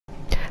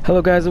Hello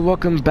guys and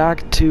welcome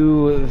back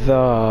to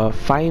the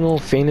Final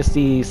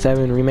Fantasy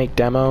VII Remake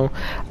demo.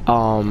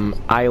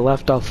 I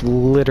left off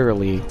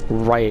literally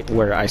right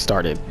where I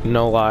started,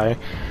 no lie.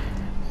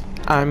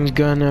 I'm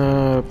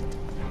gonna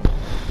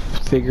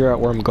figure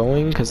out where I'm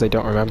going because I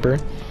don't remember.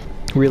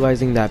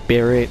 Realizing that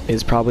Barrett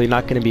is probably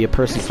not gonna be a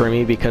person for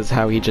me because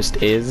how he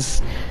just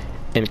is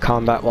in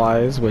combat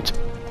wise, which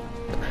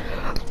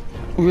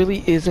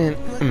really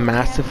isn't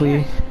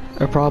massively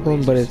a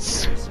problem, but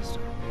it's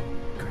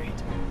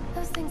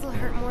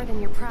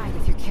your pride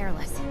if you're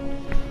careless.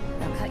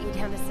 They'll cut you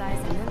down to size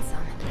and then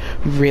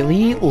some.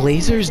 Really?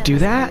 Lasers do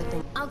that?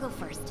 I'll go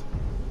first.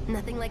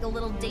 Nothing like a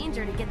little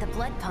danger to get the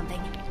blood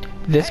pumping.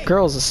 This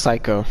girl's a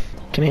psycho.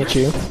 Can I hit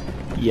you?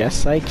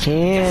 Yes, I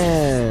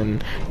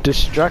can.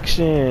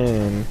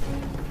 Destruction.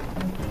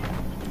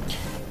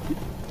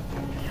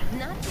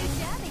 Not too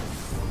shabby.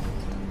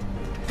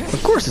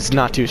 Of course it's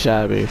not too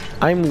shabby.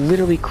 I'm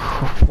literally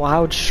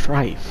Cloud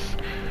Strife.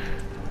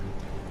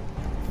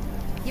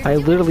 I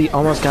literally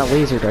almost got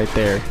lasered right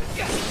there.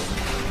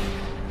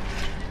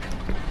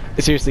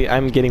 Seriously,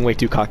 I'm getting way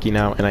too cocky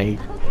now and I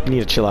need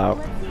to chill out.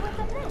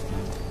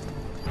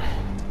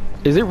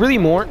 Is it really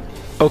more?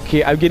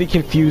 Okay, I'm getting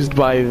confused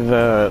by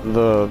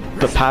the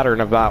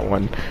pattern of that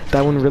one.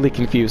 That one really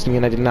confused me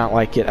and I did not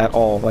like it at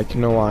all, like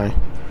no lie.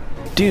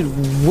 Dude,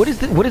 what is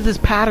this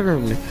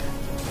pattern?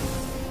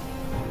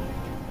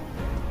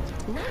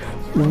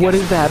 What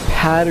is that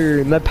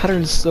pattern? That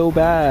pattern's so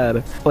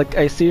bad. Like,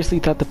 I seriously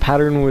thought the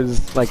pattern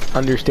was, like,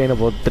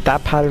 understandable, but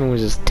that pattern was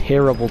just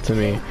terrible to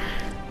me.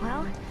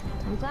 Well,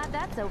 I'm glad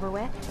that's over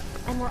with.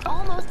 And we're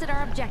almost at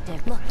our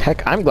objective. Look.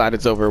 Heck, I'm glad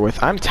it's over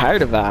with. I'm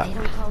tired of that. They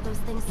don't call those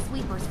things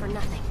sweepers for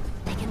nothing.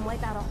 They can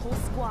wipe out a whole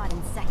squad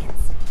in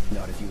seconds.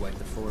 Not if you wipe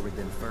the floor with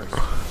them first.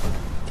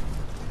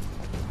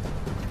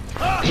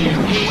 Here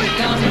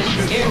comes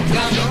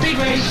the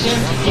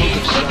racing.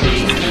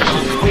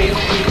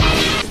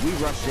 If we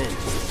rush in,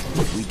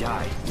 we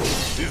die.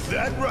 Is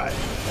that right?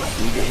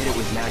 We need to hit it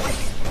with magic.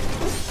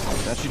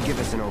 That should give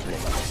us an opening.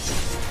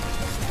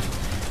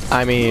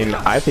 I mean,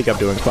 I think I'm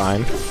doing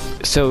fine.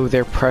 So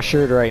they're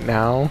pressured right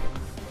now.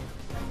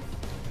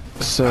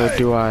 So Hey,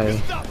 do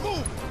I...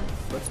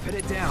 Let's pin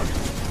it down.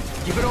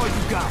 Give it all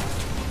you got.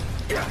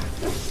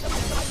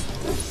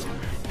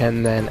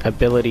 And then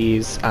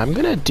abilities, I'm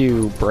gonna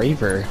do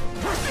Braver.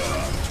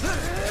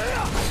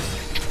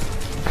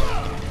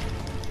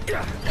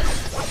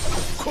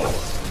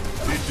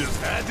 It just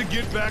had to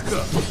get back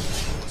up.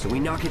 So we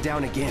knock it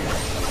down again.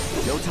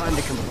 No time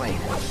to complain.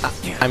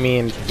 I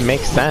mean,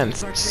 makes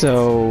sense.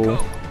 So,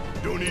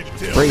 Don't need to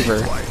tell Braver.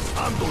 me twice.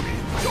 I'm gonna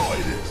enjoy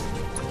this.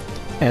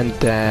 and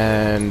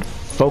then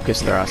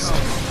Focus Thrust.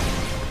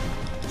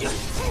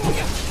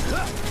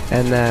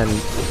 And then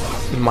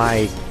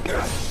my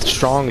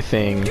strong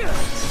thing,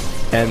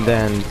 and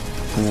then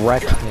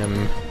wreck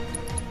him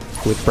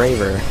with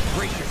Braver.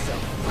 Brace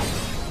yourself.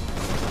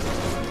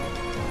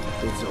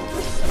 It's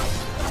over.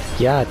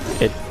 Yeah,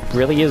 it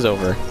really is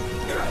over.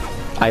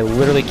 I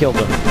literally killed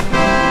him.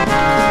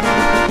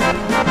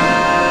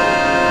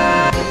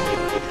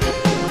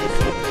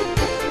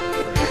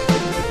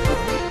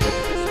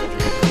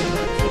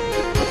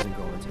 Doesn't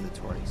go into the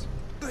 20s.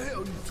 What the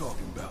hell you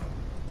talking about?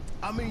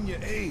 I mean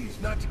your age,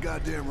 not your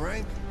goddamn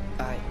rank.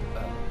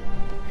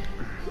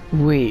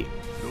 Wait,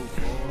 So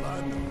for all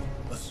I know,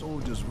 a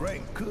soldier's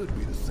rank could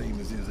be the same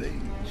as his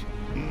age.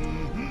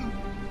 Mm-hmm.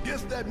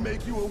 Guess that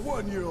makes you a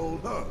 1-year-old,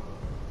 huh?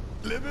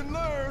 Live and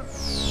learn.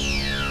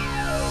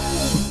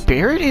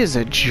 Barrett is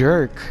a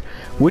jerk.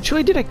 Which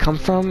way did I come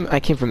from?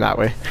 I came from that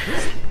way.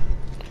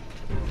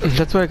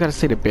 That's what I gotta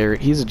say to Barrett.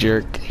 He's a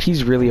jerk.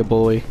 He's really a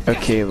bully.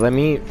 Okay, let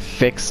me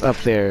fix up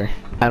there.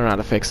 I don't know how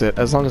to fix it.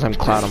 As long as I'm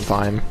Cloud, I'm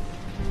fine.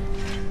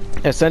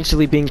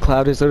 Essentially, being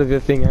Cloud is sort of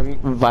the thing I'm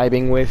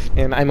vibing with,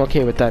 and I'm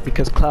okay with that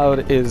because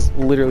Cloud is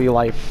literally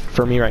life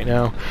for me right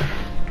now.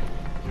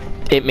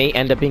 It may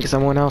end up being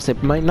someone else.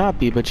 It might not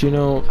be, but you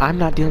know, I'm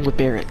not dealing with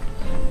Barrett.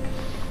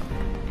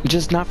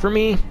 Just not for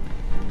me.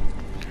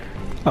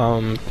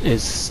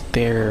 Is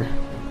there...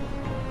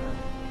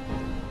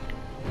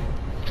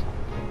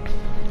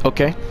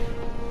 Okay.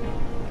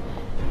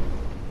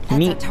 That's our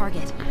Neat.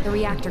 target, the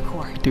reactor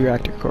core. The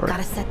reactor core.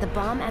 Gotta set the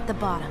bomb at the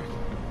bottom.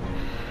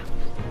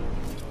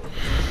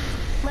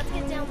 Let's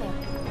get down there.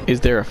 Is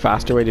there a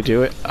faster way to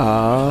do it?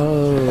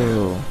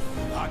 Oh.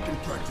 I can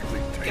practically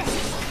take it.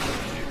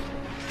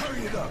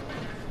 Hurry it up.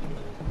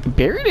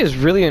 Barrett is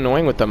really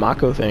annoying with the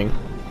Mako thing.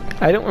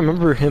 I don't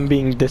remember him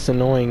being this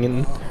annoying,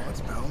 and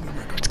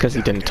it's because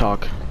he didn't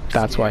talk.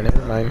 That's why,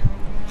 never mind.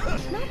 Not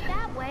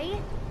that way.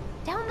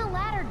 Down the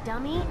ladder,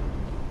 dummy.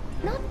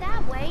 Not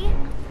that way.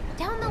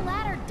 Down the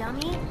ladder,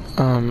 dummy.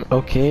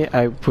 Okay,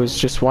 I was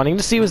just wanting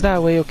to see was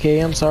that way, okay?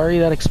 I'm sorry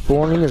that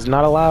exploring is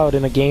not allowed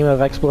in a game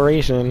of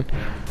exploration.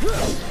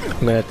 I'm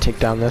gonna take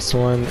down this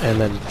one and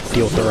then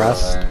deal with the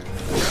rest.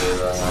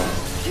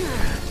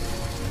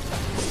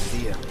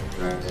 See ya.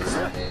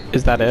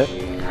 Is that it?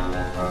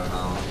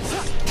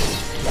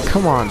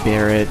 Come on,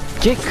 Barrett.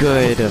 Get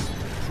good.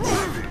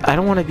 I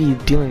don't want to be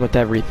dealing with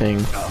everything.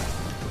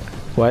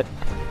 What?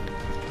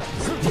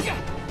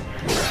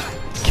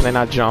 Can I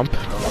not jump?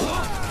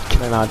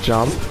 Can I not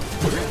jump?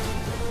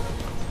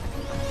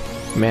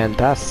 Man,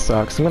 that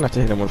sucks. I'm gonna have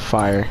to hit him with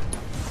fire.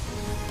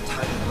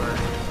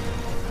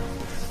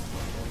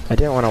 I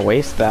didn't want to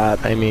waste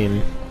that. I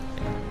mean,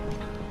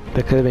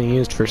 that could have been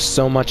used for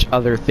so much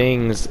other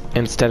things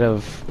instead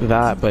of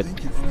that, but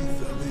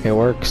it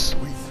works.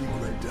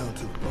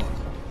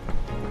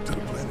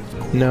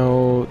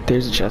 No,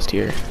 there's a chest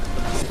here.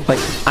 Like,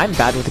 I'm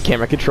bad with the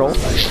camera control.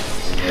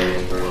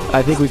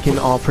 I think we can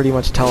all pretty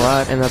much tell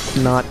that, and that's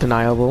not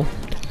deniable.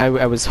 I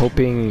was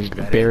hoping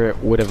Barrett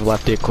would have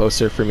left it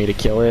closer for me to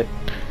kill it,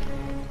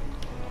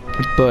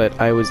 but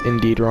I was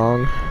indeed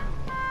wrong.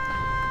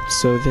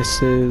 So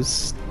this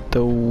is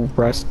the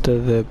rest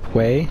of the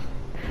way,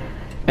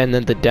 and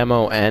then the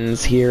demo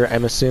ends here,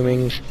 I'm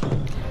assuming.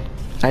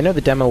 I know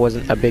the demo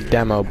wasn't a big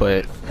demo,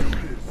 but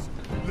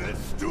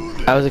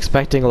I was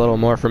expecting a little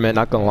more from it,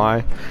 not gonna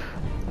lie.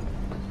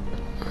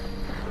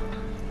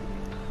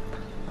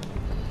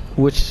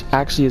 Which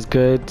actually is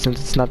good, since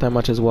it's not that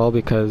much as well,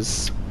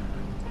 because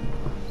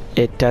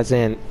it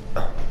doesn't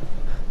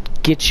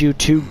get you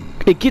too...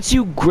 It gets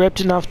you gripped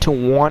enough to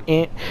want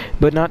it,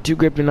 but not too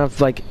gripped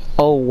enough like,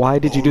 oh, why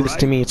did you do this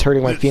to me? It's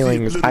hurting my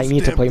feelings. I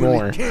need to play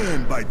more.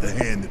 Can bite the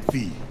hand that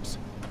feeds.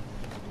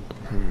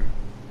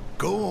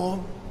 Go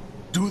on,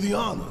 do the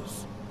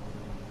honors.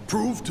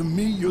 Prove to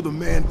me you're the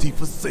man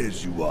Tifa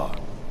says you are.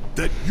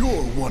 That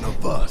you're one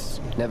of us.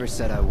 Never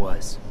said I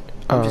was.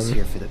 I'm just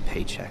here for the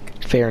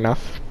paycheck. Fair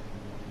enough.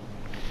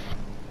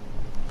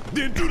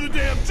 Then do the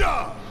damn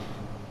job.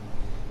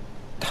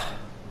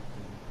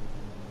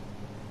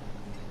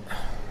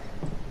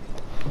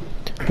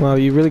 Well,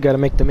 you really gotta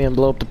make the man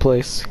blow up the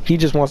place. He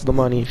just wants the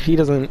money. He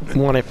doesn't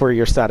want it for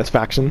your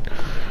satisfaction.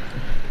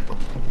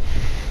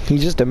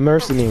 He's just a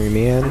mercenary,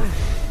 man.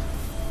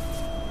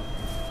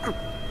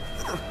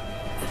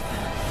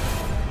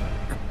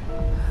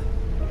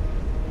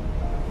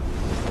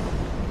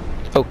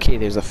 Okay,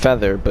 there's a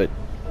feather, but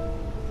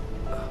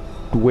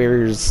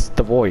where's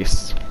the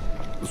voice?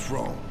 What's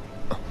wrong?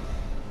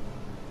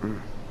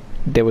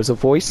 There was a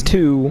voice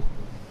too.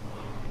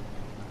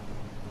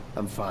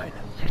 I'm fine.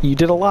 You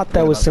did a lot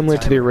that was similar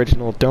to the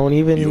original. Don't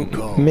even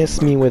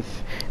miss me with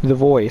the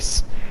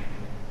voice.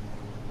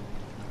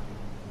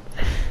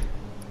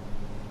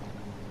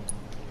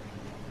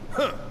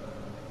 Huh.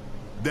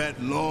 That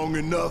long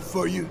enough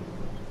for you?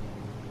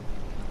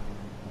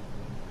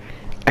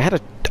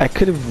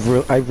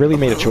 I really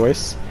made a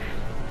choice.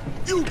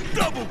 You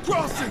double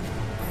crossing!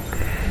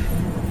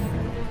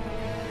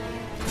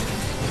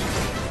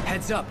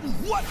 Heads up.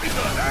 What in the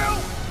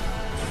hell?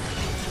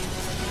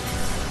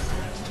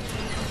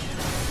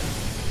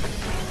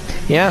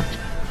 Yeah,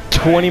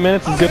 20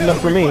 minutes is good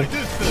enough for me.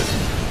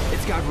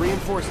 It's got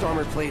reinforced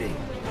armor plating,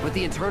 but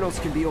the internals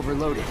can be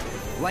overloaded.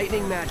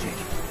 Lightning magic.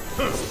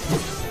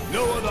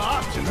 No other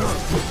option, huh?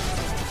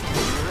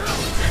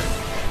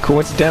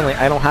 Coincidentally,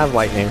 I don't have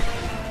lightning.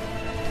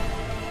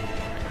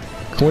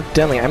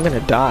 Coincidentally, I'm gonna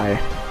die.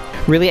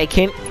 Really, I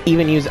can't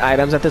even use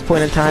items at this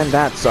point in time?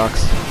 That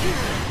sucks.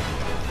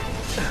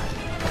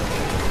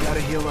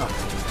 Gotta heal up.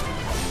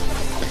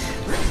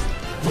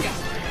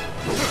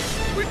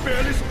 We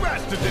barely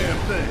scratched the damn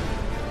thing.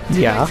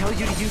 Did Yeah. I tell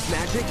you to use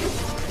magic?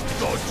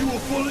 Thought you were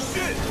full of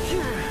shit.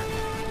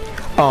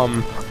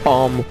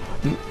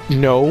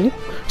 No.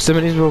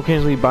 Somebody's will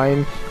occasionally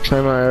bind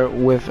Primer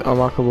with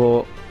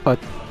unblockable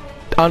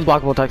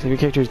attacks. If your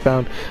character is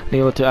bound,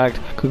 unable to act,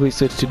 quickly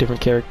switch to a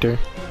different character.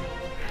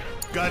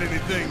 Got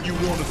anything you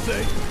want to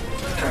say?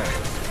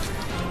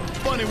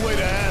 Funny way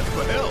to ask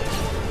for help.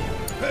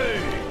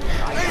 Hey,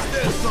 ain't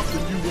there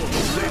something you want to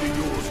say to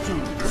yours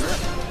too?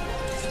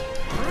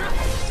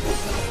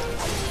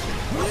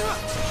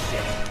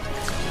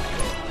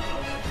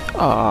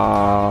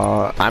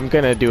 I'm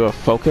gonna do a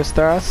focus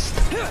thrust.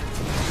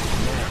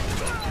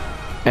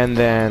 And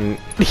then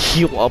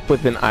heal up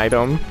with an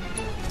item.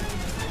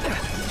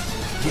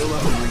 Heal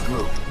up and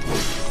regroup.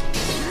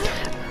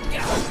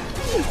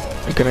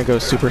 I'm gonna go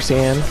Super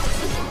Saiyan,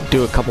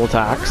 do a couple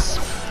attacks,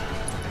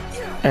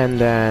 and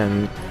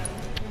then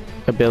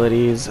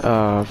abilities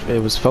of, it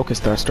was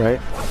focus thrust,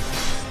 right?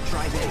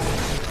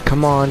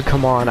 Come on,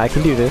 I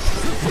can do this.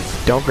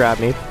 Don't grab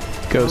me.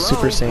 Go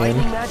Super Saiyan.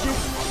 Lightning magic?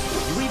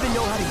 You even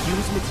know how to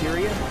use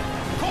materia?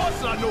 Of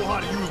course I know how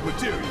to use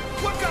material.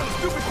 What kind of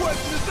stupid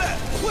question is that?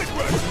 Quick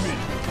rush me.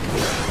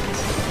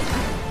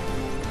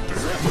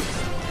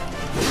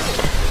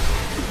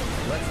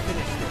 Let's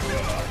finish this.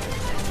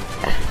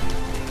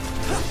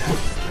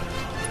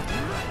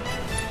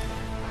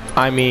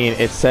 I mean,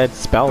 it said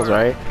spells,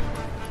 right?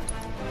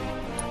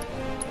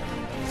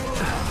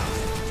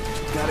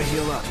 Gotta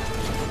heal up.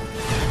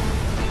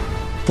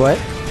 What?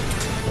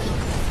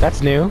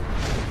 That's new.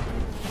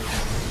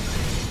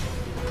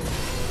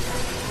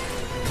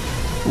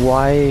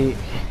 Why?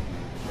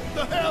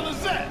 The hell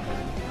is that?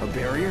 A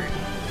barrier?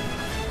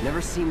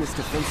 Never seen this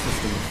defense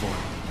system before.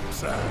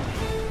 Son,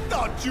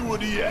 thought you were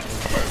the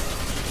expert.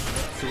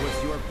 So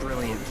what's your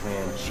brilliant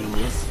plan,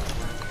 genius?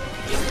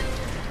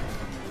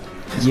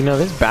 You know,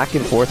 this back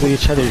and forth with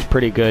each other is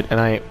pretty good,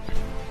 and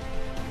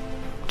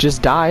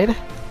just died.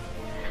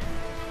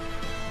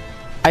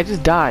 I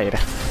just died.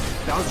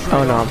 Bounce right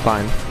Oh no, off. I'm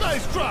fine.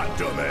 Nice try,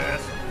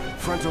 dumbass.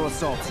 Frontal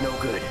assault's no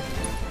good.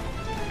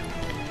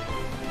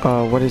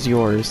 What is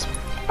yours?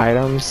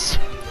 Items,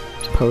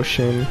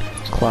 potion,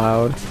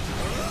 cloud,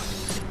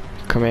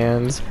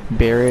 commands,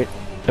 Barret,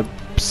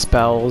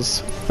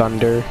 spells,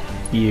 thunder,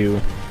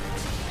 you.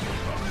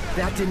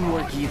 That didn't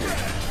work either.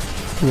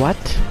 What?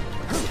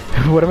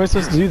 What am I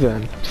supposed to do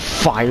then?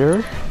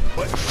 Fire?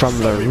 From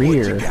the Show me what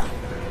you rear. got.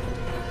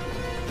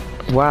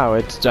 Wow,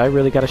 I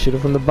really gotta shoot it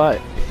from the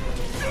butt.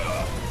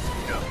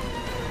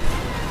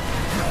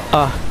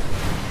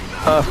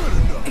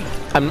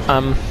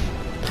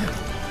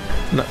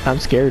 I'm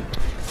scared.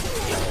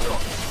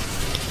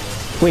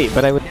 Wait,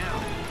 but I would. Now,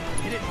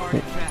 hit it hard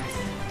and fast.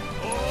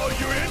 Oh,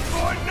 you're in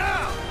for it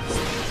now.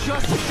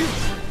 Just shoot.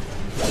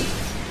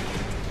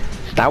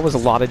 That was a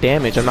lot of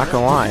damage, I'm not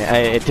gonna lie.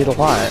 It did a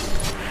lot.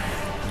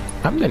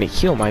 I'm gonna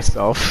heal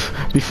myself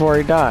before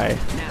I die.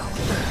 Now.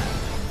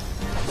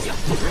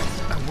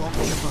 I won't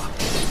give up.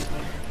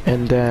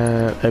 And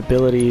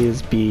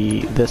abilities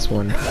be this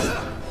one.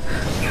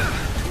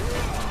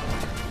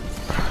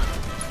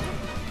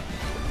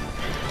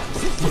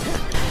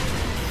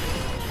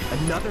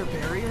 Another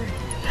barrier?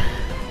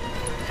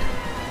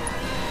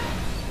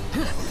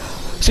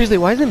 Seriously,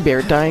 why isn't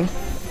Barret dying?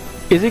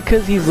 Is it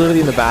because he's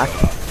literally in the back?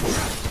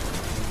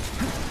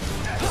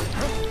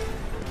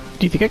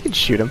 Do you think I could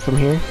shoot him from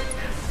here?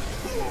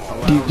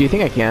 Do you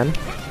think I can?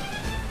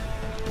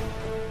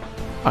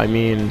 I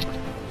mean,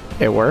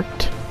 it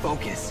worked.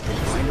 Focus.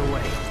 Find a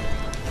way.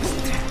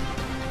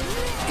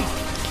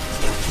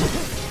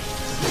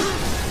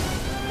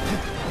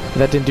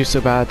 That didn't do so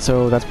bad,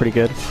 so that's pretty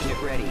good.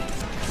 Get ready.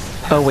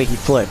 Oh wait, he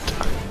flipped.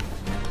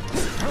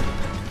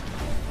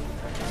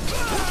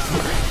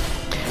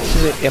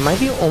 Seriously, am I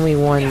the only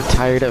one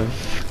tired of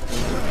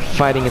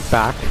fighting it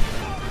back?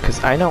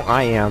 Because I know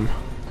I am.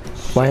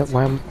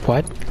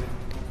 What?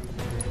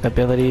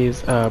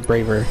 Abilities,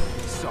 braver.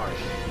 Sorry.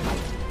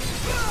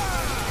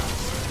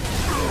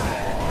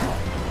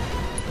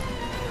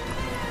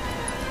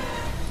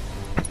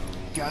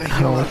 Gotta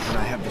heal up when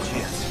I have the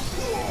chance.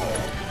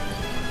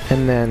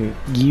 And then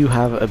you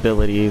have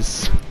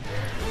abilities.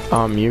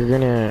 You're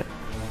gonna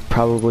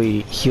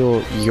probably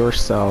heal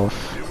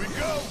yourself. Here we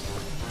go.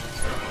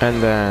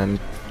 And then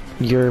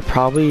you're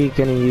probably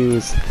gonna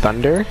use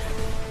thunder.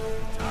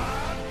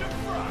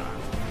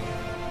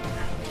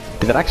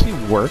 Did that actually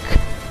work?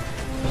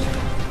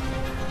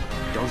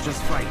 Don't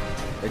just fight.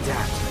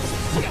 Adapt.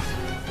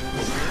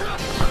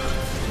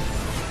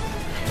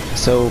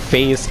 So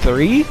phase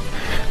 3?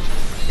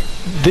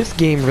 This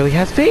game really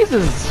has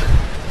phases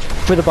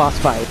for the boss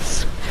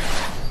fights.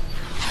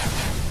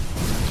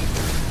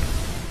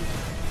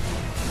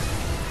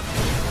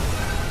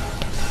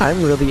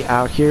 I'm really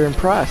out here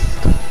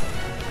impressed.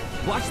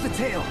 Watch the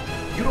tail.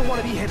 You don't want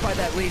to be hit by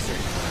that laser.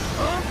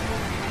 Huh?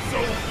 So,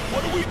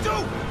 what do we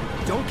do?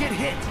 Don't get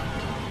hit.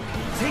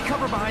 Take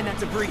cover behind that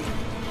debris.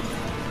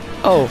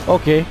 Oh,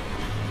 okay.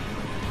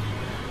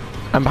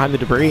 I'm behind the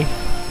debris.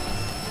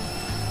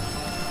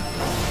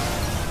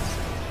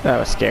 That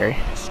was scary.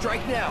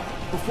 Strike now,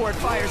 before it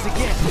fires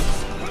again.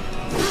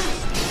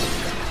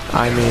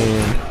 I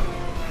mean...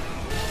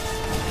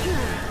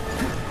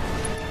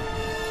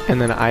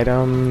 And then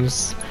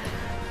items...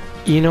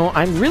 You know,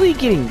 I'm really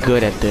getting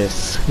good at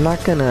this. I'm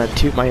not gonna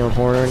toot my own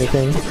horn or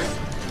anything.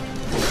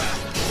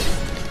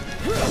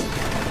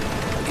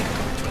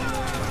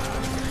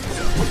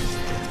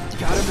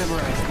 Gotta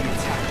memorize the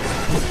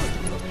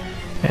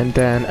attack. And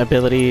then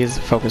abilities,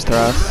 focus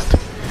thrust.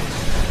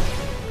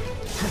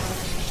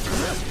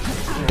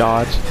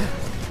 Dodge.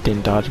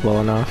 Didn't dodge well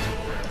enough.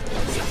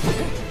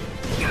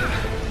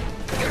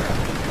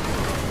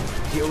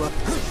 Heal up.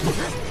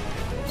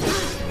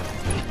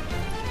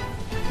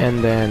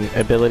 And then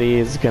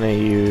abilities, gonna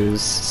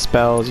use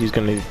spells,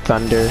 gonna do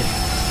thunder.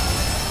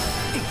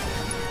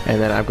 And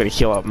then I'm gonna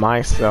heal up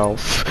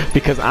myself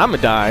because I'm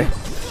gonna die.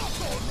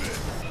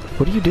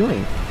 What are you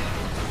doing?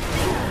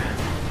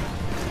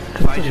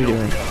 What are you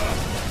doing?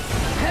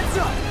 Heads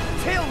up!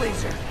 Tail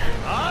laser!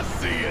 I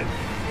see it.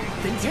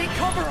 Then take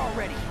cover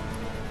already!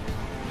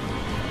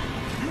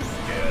 You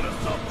scared of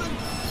something?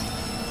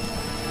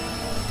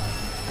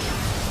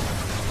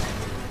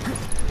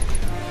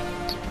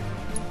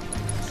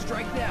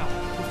 Strike now,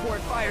 before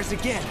it fires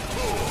again.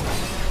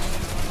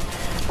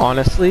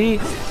 Honestly,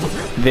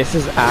 this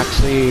is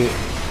actually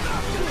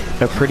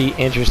a pretty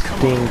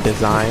interesting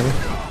design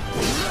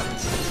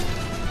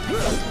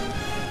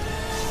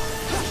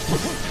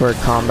for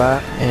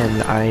combat,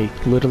 and I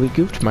literally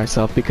goofed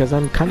myself because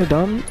I'm kind of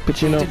dumb,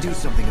 but you know. To do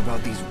something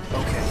about these.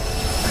 Okay.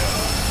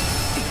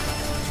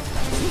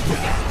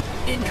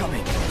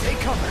 Incoming. Take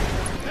cover.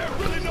 There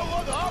really no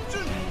other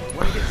option?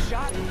 Want to get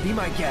shot? Be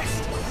my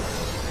guest.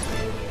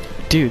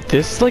 Dude,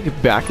 this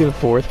like back and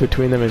forth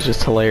between them is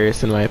just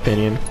hilarious in my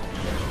opinion.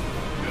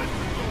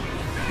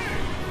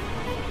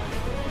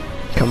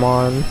 Come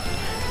on.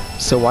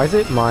 So why is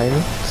it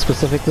mine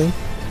specifically?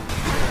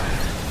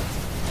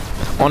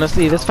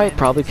 Honestly, this fight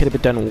probably could have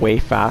been done way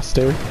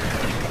faster.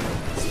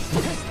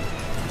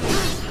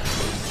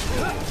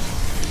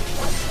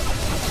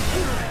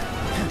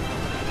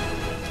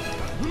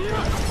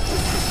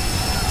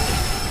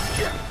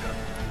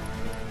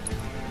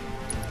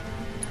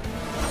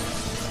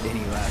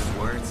 Any last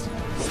words?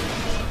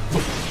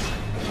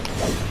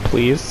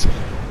 Please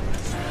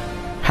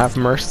have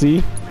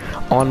mercy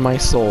on my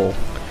soul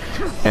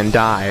and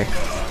die.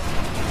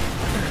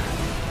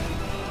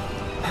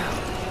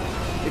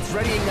 It's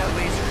readying that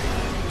laser.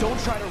 Don't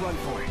try to run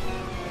for it.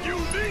 You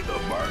need the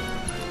mark.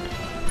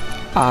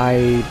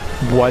 I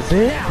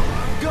wasn't.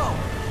 Go!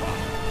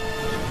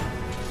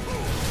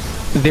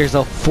 There's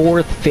a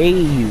fourth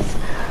phase.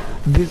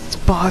 This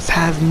boss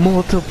has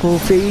multiple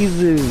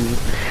phases.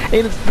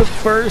 And it's the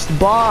first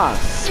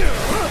boss.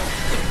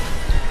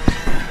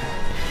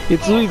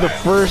 It's really the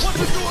first. What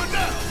you doing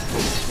now?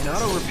 An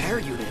auto repair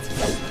unit.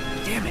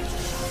 Damn it.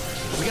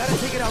 We gotta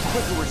take it out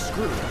quick or we're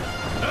screwed.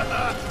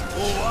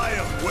 Oh, I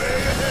am way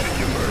ahead of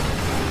you, Merc.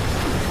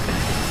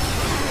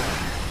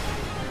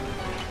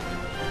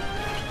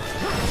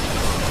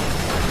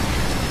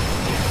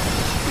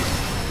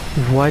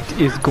 What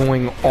is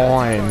going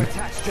on?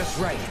 Attach just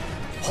right.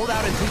 Hold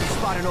out until you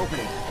spot an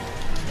opening.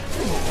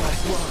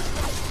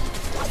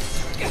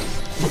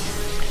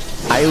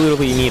 I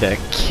literally need to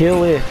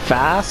kill it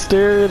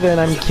faster than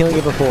I'm killing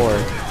it before.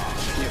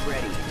 Get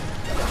ready.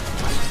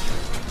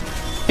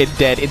 It's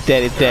dead, it's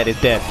dead, it's dead,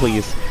 it's dead,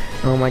 please.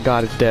 Oh my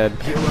god, it's dead.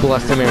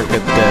 Bless America,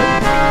 it's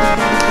dead.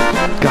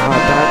 God,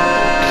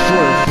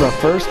 that for the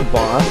first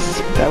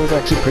boss, that was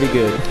actually pretty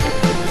good.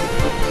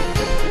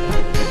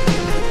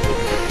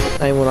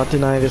 I will not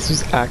deny this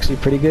was actually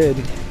pretty good.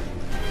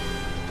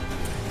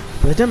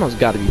 The demo's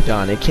gotta be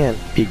done, it can't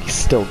be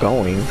still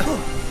going.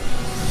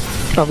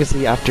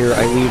 Obviously after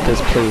I leave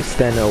this place,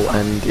 then it'll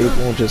end, it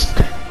won't just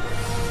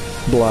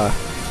blah.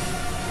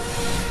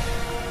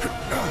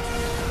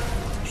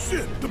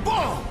 Shit, the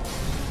bomb.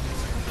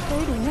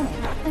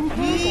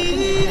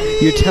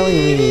 You're telling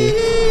me,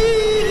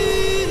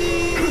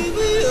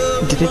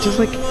 did it just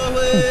like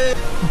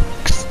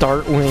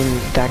start when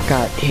that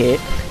got hit?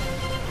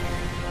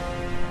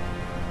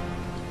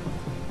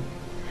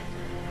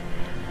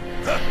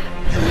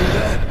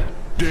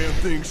 Damn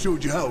thing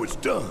showed you how it's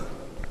done.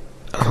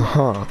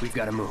 Uh-huh. We've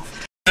gotta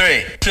move.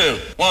 3, 2,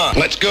 1,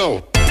 let's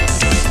go.